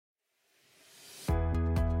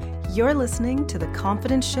You're listening to the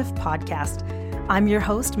Confidence Shift podcast. I'm your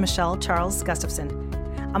host, Michelle Charles Gustafson.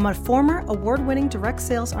 I'm a former award-winning direct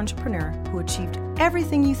sales entrepreneur who achieved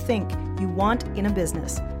everything you think you want in a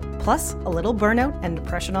business, plus a little burnout and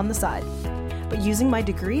depression on the side. But using my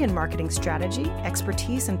degree in marketing strategy,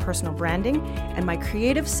 expertise in personal branding, and my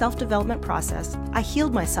creative self-development process, I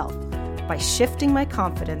healed myself by shifting my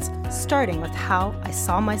confidence, starting with how I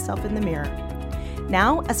saw myself in the mirror.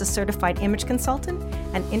 Now, as a certified image consultant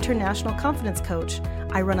and international confidence coach,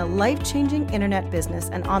 I run a life-changing internet business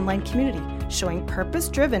and online community showing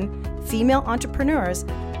purpose-driven female entrepreneurs,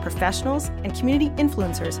 professionals, and community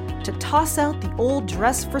influencers to toss out the old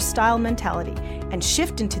dress for style mentality and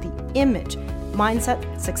shift into the image,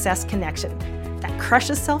 mindset, success connection that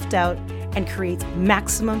crushes self-doubt and creates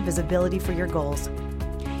maximum visibility for your goals.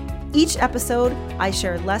 Each episode, I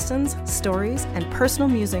share lessons, stories, and personal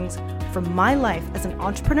musings from my life as an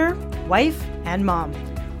entrepreneur, wife, and mom,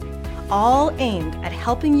 all aimed at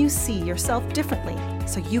helping you see yourself differently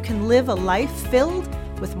so you can live a life filled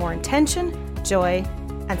with more intention, joy,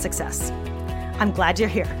 and success. I'm glad you're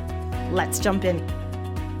here. Let's jump in.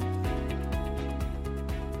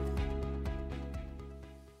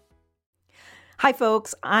 Hi,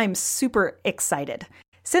 folks. I'm super excited.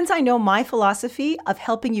 Since I know my philosophy of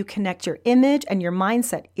helping you connect your image and your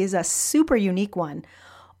mindset is a super unique one,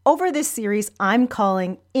 over this series I'm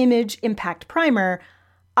calling Image Impact Primer,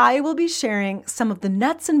 I will be sharing some of the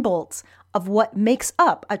nuts and bolts of what makes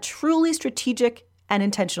up a truly strategic and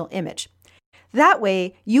intentional image. That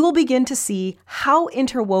way, you will begin to see how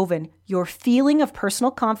interwoven your feeling of personal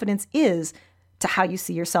confidence is to how you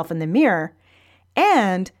see yourself in the mirror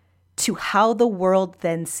and to how the world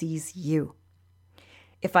then sees you.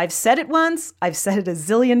 If I've said it once, I've said it a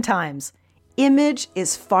zillion times. Image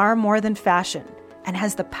is far more than fashion and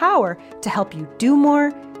has the power to help you do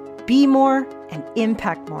more, be more, and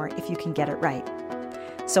impact more if you can get it right.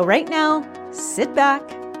 So right now, sit back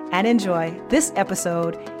and enjoy this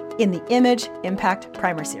episode in the Image Impact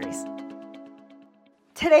Primer series.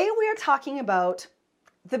 Today we are talking about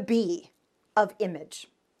the B of image,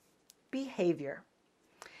 behavior.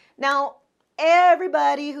 Now,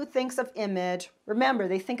 everybody who thinks of image, remember,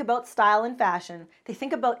 they think about style and fashion. They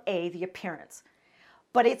think about the appearance.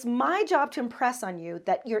 But it's my job to impress on you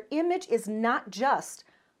that your image is not just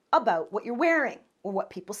about what you're wearing or what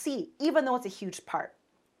people see, even though it's a huge part.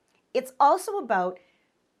 It's also about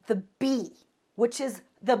the B, which is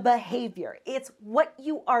the behavior. It's what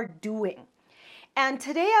you are doing. And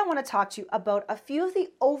today I want to talk to you about a few of the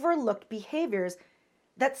overlooked behaviors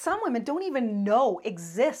that some women don't even know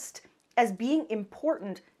exist as being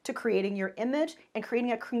important to creating your image and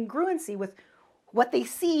creating a congruency with what they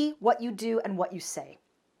see, what you do, and what you say.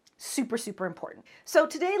 Super, super important. So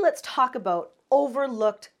today let's talk about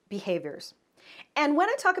overlooked behaviors. And when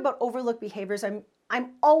I talk about overlooked behaviors,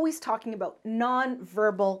 I'm always talking about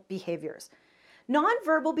nonverbal behaviors.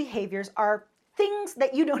 Nonverbal behaviors are things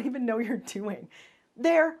that you don't even know you're doing.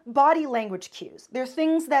 They're body language cues. They're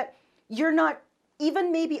things that you're not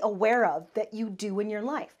even maybe aware of that you do in your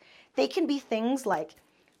life. They can be things like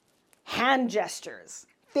hand gestures,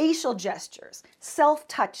 facial gestures,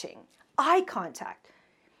 self-touching, eye contact.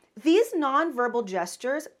 These nonverbal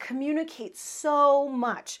gestures communicate so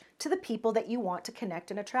much to the people that you want to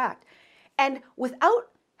connect and attract. And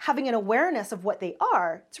without having an awareness of what they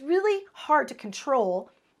are, it's really hard to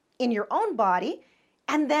control in your own body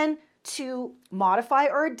and then to modify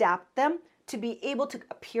or adapt them to be able to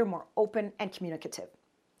appear more open and communicative.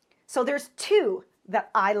 So there's two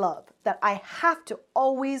that I love that I have to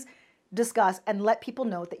always discuss and let people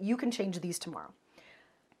know that you can change these tomorrow.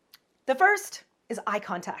 The first is eye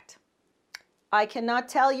contact. I cannot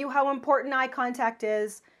tell you how important eye contact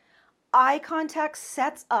is. Eye contact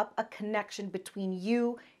sets up a connection between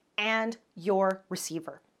you and your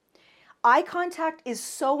receiver. Eye contact is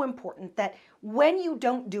so important that when you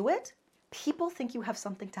don't do it, people think you have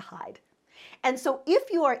something to hide. And so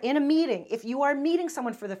if you are in a meeting, if you are meeting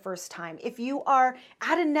someone for the first time, if you are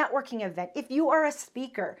at a networking event, if you are a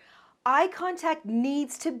speaker, eye contact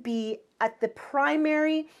needs to be at the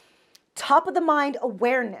primary top of the mind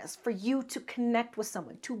awareness for you to connect with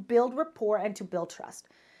someone, to build rapport and to build trust.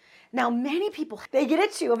 Now, many people, they get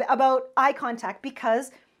itchy about eye contact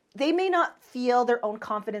because they may not feel their own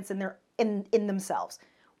confidence in themselves.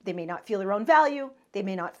 They may not feel their own value. They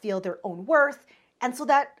may not feel their own worth. And so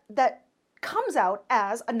that comes out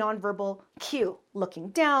as a nonverbal cue. Looking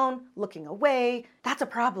down, looking away. That's a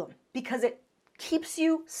problem because it keeps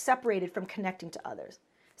you separated from connecting to others.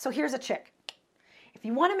 So here's a trick. If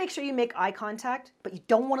you want to make sure you make eye contact, but you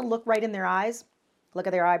don't want to look right in their eyes, look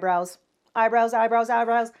at their eyebrows. Eyebrows, eyebrows,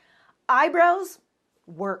 eyebrows. Eyebrows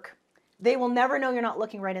work. They will never know you're not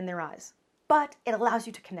looking right in their eyes, but it allows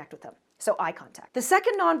you to connect with them. So eye contact. The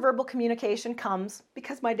second nonverbal communication comes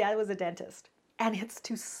because my dad was a dentist, and it's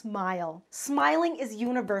to smile. Smiling is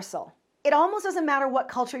universal. It almost doesn't matter what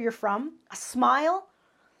culture you're from. A smile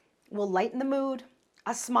will lighten the mood.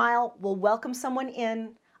 A smile will welcome someone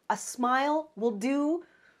in. A smile will do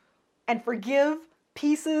and forgive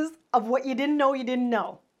pieces of what you didn't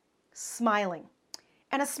know. Smiling.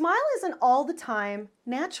 And a smile isn't all the time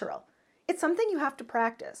natural. It's something you have to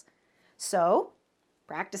practice. So,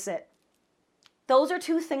 practice it. Those are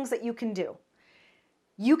two things that you can do.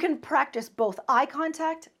 You can practice both eye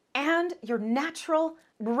contact and your natural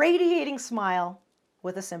radiating smile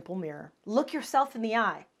with a simple mirror. Look yourself in the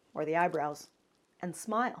eye or the eyebrows and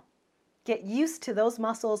smile. Get used to those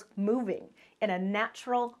muscles moving in a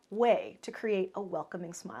natural way to create a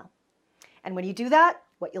welcoming smile. And when you do that,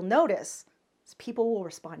 what you'll notice is people will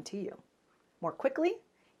respond to you more quickly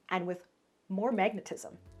and with more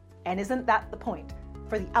magnetism. And isn't that the point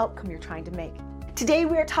for the outcome you're trying to make? Today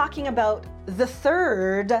we are talking about the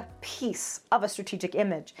third piece of a strategic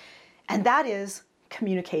image, and that is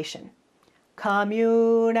communication.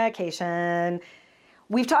 Communication.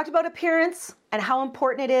 We've talked about appearance and how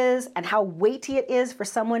important it is and how weighty it is for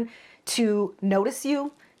someone to notice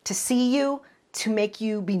you, to see you, to make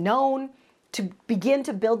you be known, to begin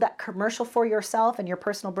to build that commercial for yourself and your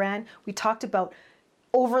personal brand. We talked about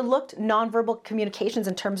overlooked nonverbal communications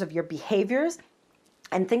in terms of your behaviors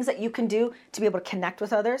and things that you can do to be able to connect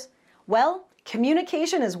with others. Well,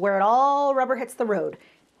 communication is where it all rubber hits the road,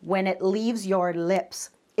 when it leaves your lips.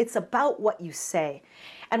 It's about what you say.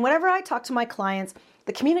 And whenever I talk to my clients,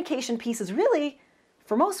 the communication piece is really,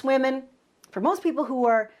 for most women, for most people who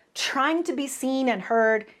are trying to be seen and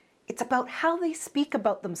heard, it's about how they speak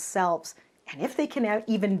about themselves and if they can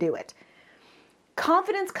even do it.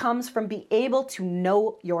 Confidence comes from being able to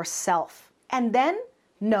know yourself and then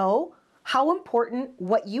know how important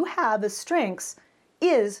what you have as strengths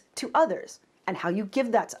is to others and how you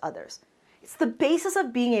give that to others. It's the basis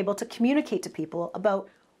of being able to communicate to people about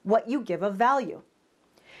what you give of value.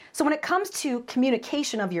 So when it comes to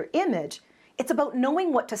communication of your image, it's about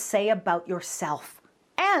knowing what to say about yourself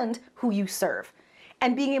and who you serve,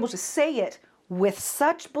 and being able to say it with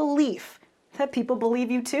such belief that people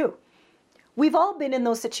believe you too. We've all been in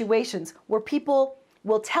those situations where people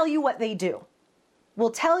will tell you what they do,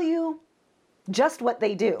 will tell you just what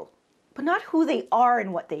they do, but not who they are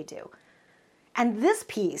and what they do. And this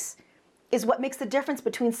piece is what makes the difference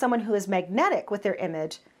between someone who is magnetic with their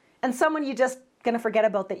image and someone you're just going to forget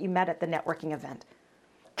about that you met at the networking event.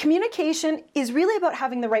 Communication is really about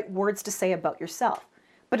having the right words to say about yourself.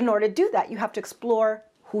 But in order to do that, you have to explore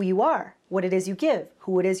who you are, what it is you give,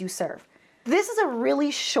 who it is you serve. This is a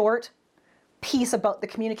really short piece about the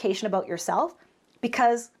communication about yourself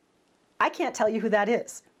because I can't tell you who that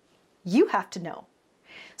is. You have to know.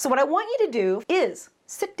 So what I want you to do is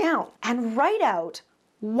sit down and write out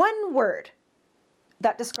one word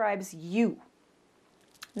that describes you.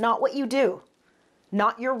 Not what you do,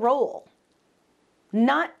 not your role,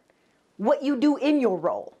 not what you do in your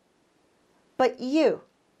role, but you.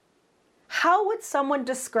 How would someone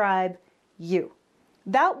describe you?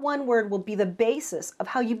 That one word will be the basis of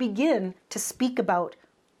how you begin to speak about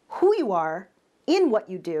who you are, in what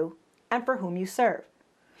you do, and for whom you serve.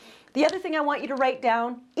 The other thing I want you to write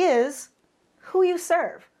down is who you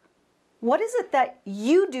serve. What is it that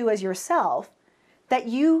you do as yourself that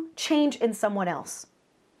you change in someone else?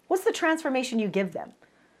 What's the transformation you give them?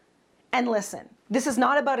 And listen, this is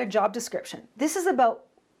not about a job description. This is about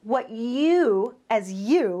what you, as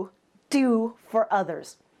you, do for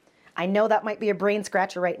others. I know that might be a brain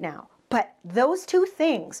scratcher right now, but those two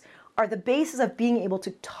things are the basis of being able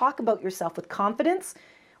to talk about yourself with confidence,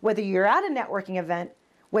 whether you're at a networking event,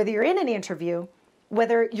 whether you're in an interview,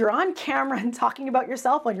 whether you're on camera and talking about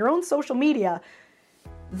yourself on your own social media.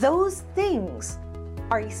 Those things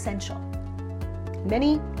are essential.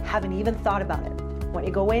 Many haven't even thought about it. When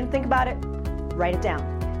you go away and think about it, write it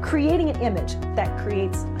down. Creating an image that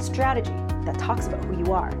creates a strategy that talks about who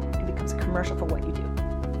you are and becomes a commercial for what you do.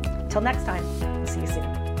 Till next time, we'll see you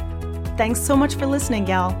soon. Thanks so much for listening,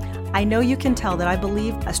 gal. I know you can tell that I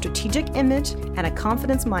believe a strategic image and a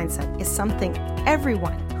confidence mindset is something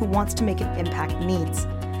everyone who wants to make an impact needs.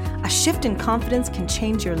 A shift in confidence can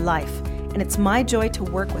change your life, and it's my joy to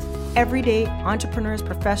work with everyday entrepreneurs,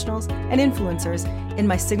 professionals, and influencers in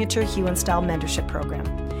my signature Hue & Style mentorship program.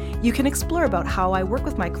 You can explore about how I work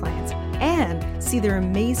with my clients and see their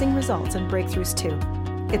amazing results and breakthroughs too.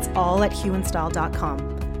 It's all at hueandstyle.com.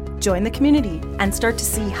 Join the community and start to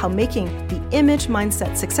see how making the image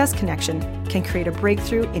mindset success connection can create a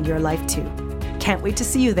breakthrough in your life too. Can't wait to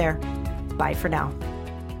see you there. Bye for now.